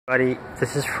Buddy,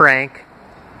 this is Frank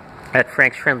at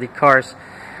Frank's Friendly Cars.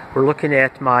 We're looking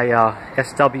at my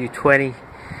SW20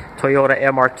 Toyota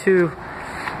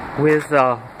MR2 with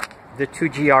the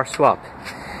 2GR swap.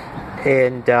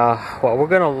 And what we're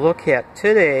going to look at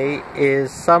today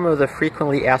is some of the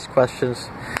frequently asked questions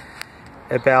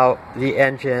about the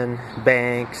engine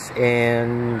banks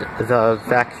and the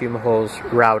vacuum hose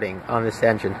routing on this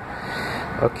engine.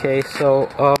 Okay,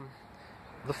 so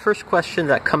the first question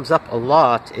that comes up a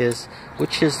lot is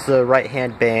which is the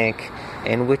right-hand bank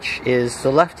and which is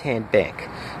the left-hand bank.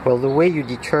 Well, the way you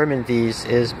determine these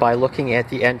is by looking at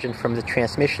the engine from the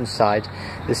transmission side.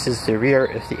 This is the rear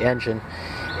of the engine,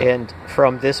 and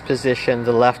from this position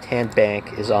the left-hand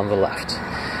bank is on the left.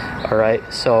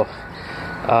 Alright, so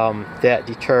that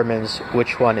determines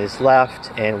which one is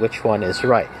left and which one is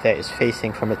right. That is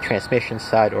facing from the transmission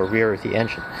side or rear of the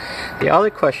engine. The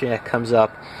other question that comes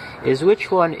up is which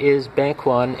one is bank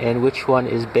 1 and which one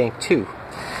is bank 2.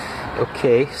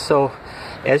 Okay, so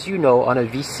as you know, on a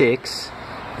V6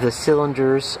 the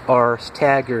cylinders are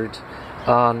staggered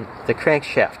on the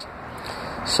crankshaft.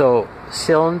 So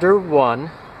cylinder 1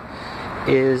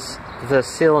 is the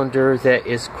cylinder that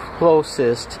is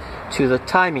closest to the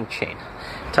timing chain.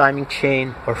 Timing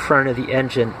chain or front of the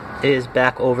engine is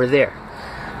back over there.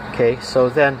 Okay, so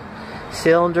then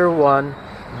cylinder 1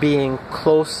 being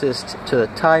closest to the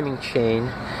timing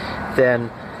chain, then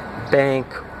bank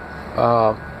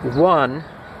 1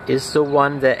 is the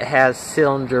one that has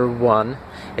cylinder 1.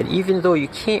 And even though you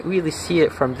can't really see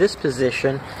it from this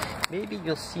position, maybe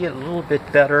you'll see it a little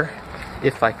bit better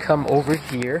if I come over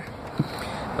here.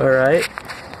 Alright,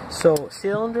 so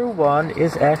cylinder 1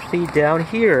 is actually down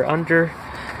here under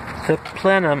the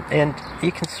plenum, and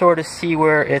you can sort of see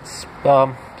where its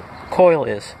coil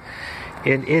is.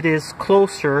 And it is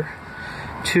closer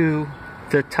to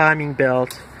the timing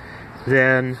belt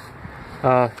than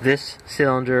this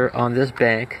cylinder on this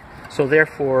bank. So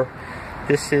therefore,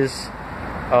 this is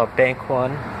bank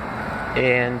 1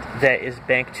 and that is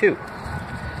bank 2.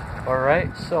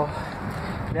 Alright, so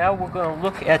now we're going to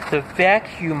look at the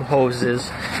vacuum hoses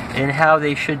and how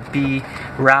they should be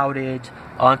routed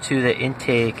onto the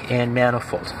intake and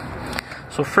manifold.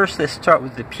 So first, let's start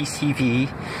with the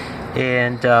PCV.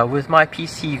 And with my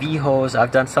PCV hose,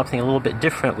 I've done something a little bit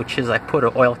different, which is I put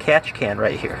an oil catch can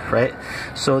right here, right?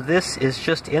 So this is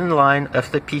just in line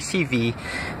of the PCV.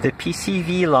 The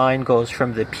PCV line goes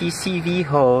from the PCV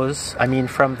hose,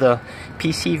 from the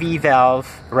PCV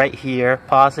valve right here,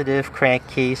 positive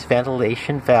crankcase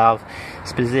ventilation valve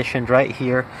is positioned right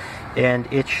here, and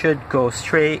it should go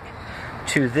straight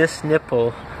to this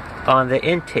nipple on the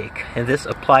intake, and this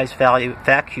applies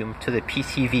vacuum to the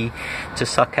PCV to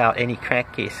suck out any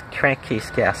crankcase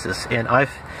gases. And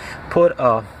I've put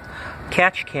a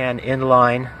catch can in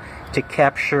line to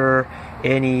capture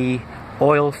any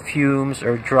oil fumes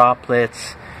or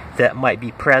droplets that might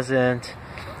be present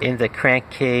in the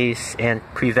crankcase and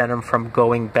prevent them from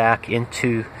going back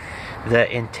into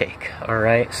the intake.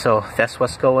 Alright, so that's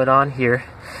what's going on here.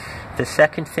 The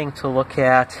second thing to look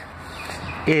at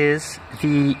is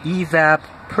the Evap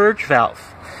Purge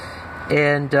valve.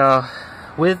 And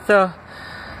with the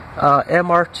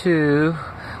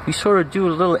MR2, we sort of do a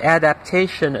little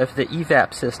adaptation of the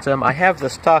Evap system. I have the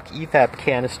stock Evap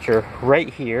canister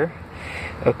right here,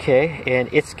 okay, and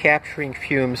it's capturing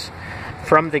fumes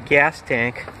from the gas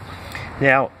tank.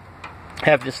 Now, I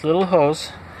have this little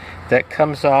hose that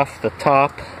comes off the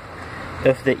top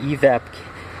of the Evap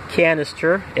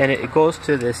canister, and it goes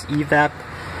to this Evap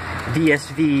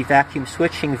VSV vacuum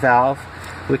switching valve,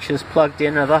 which is plugged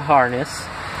into the harness,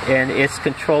 and it's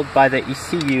controlled by the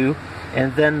ECU.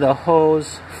 And then the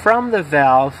hose from the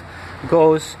valve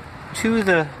goes to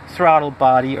the throttle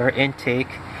body or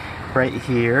intake right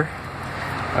here.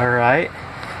 Alright,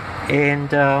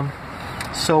 and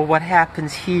so what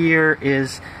happens here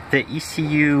is the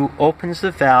ECU opens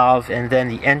the valve, and then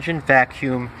the engine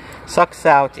vacuum sucks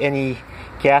out any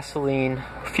gasoline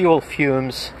fuel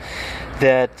fumes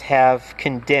that have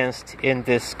condensed in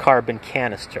this carbon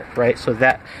canister, right? So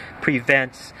that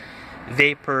prevents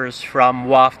vapors from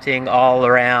wafting all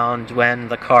around when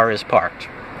the car is parked.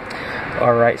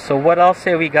 Alright, so what else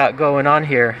have we got going on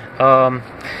here?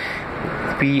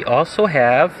 We also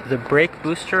have the brake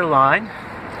booster line.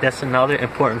 That's another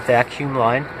important vacuum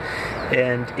line,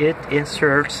 and it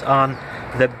inserts on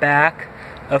the back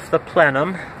of the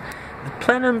plenum. The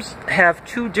plenums have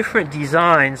two different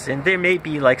designs, and there may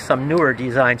be like some newer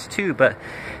designs too, but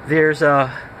there's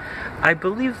I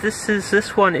believe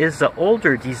this one is the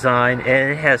older design,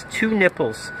 and it has two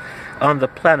nipples on the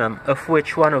plenum, of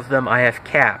which one of them I have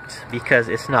capped because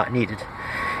it's not needed.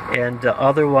 And the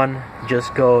other one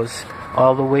just goes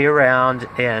all the way around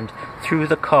and through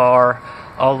the car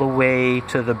all the way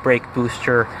to the brake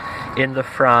booster in the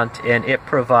front, and it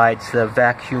provides the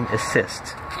vacuum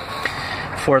assist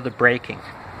for the braking.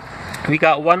 We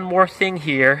got one more thing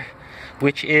here,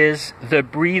 which is the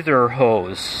breather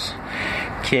hose.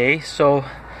 Okay, so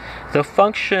the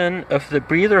function of the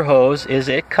breather hose is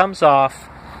it comes off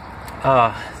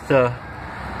the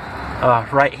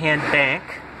right-hand bank,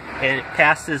 and it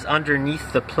passes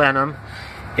underneath the plenum,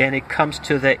 and it comes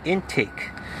to the intake.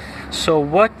 So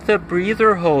what the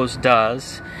breather hose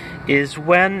does is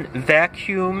when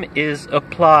vacuum is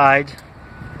applied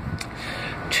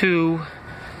to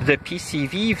the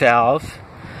PCV valve,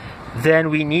 then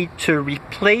we need to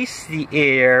replace the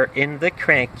air in the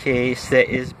crankcase that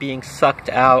is being sucked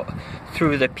out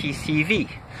through the PCV.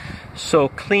 So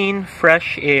clean,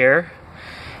 fresh air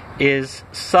is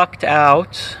sucked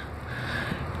out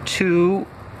to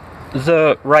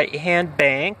the right-hand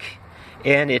bank,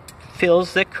 and it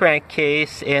fills the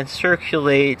crankcase and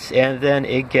circulates, and then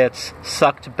it gets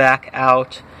sucked back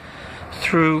out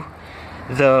through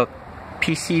the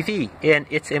PCV. And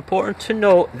it's important to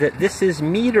note that this is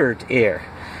metered air.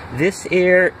 This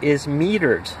air is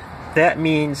metered. That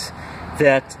means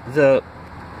that the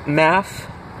mass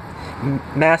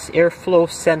airflow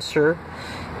sensor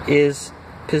is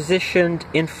positioned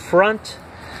in front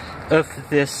of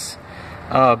this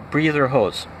breather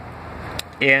hose.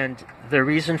 And the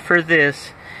reason for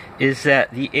this is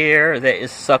that the air that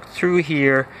is sucked through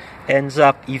here ends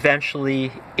up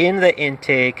eventually in the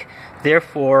intake.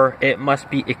 Therefore, it must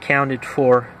be accounted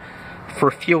for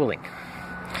fueling.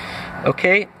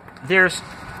 Okay, there's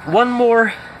one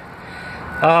more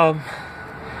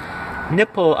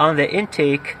nipple on the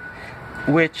intake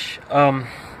which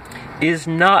is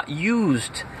not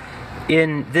used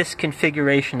in this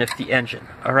configuration of the engine.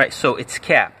 Alright, so it's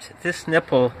capped. This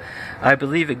nipple, I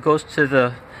believe it goes to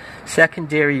the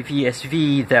secondary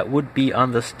VSV that would be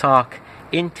on the stock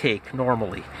intake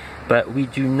normally, but we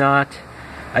do not,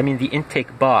 I mean the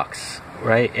intake box,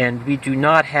 right? And we do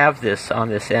not have this on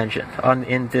this engine,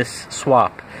 in this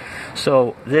swap.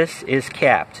 So this is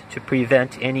capped to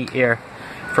prevent any air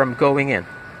from going in.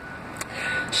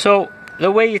 So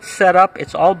the way it's set up,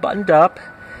 it's all buttoned up.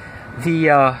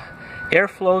 The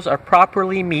airflows are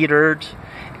properly metered,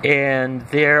 and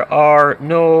there are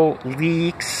no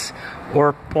leaks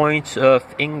or points of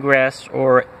ingress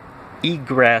or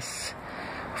egress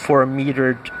for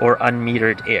metered or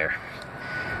unmetered air.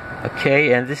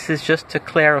 Okay, and this is just to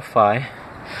clarify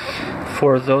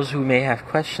for those who may have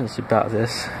questions about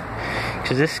this,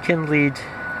 because this can lead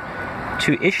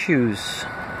to issues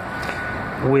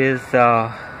with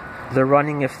the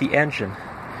running of the engine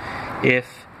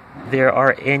if there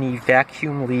are any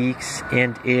vacuum leaks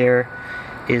and air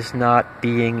is not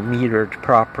being metered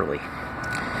properly.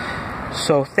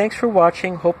 So thanks for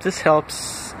watching, hope this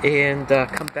helps, and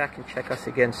come back and check us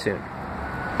again soon.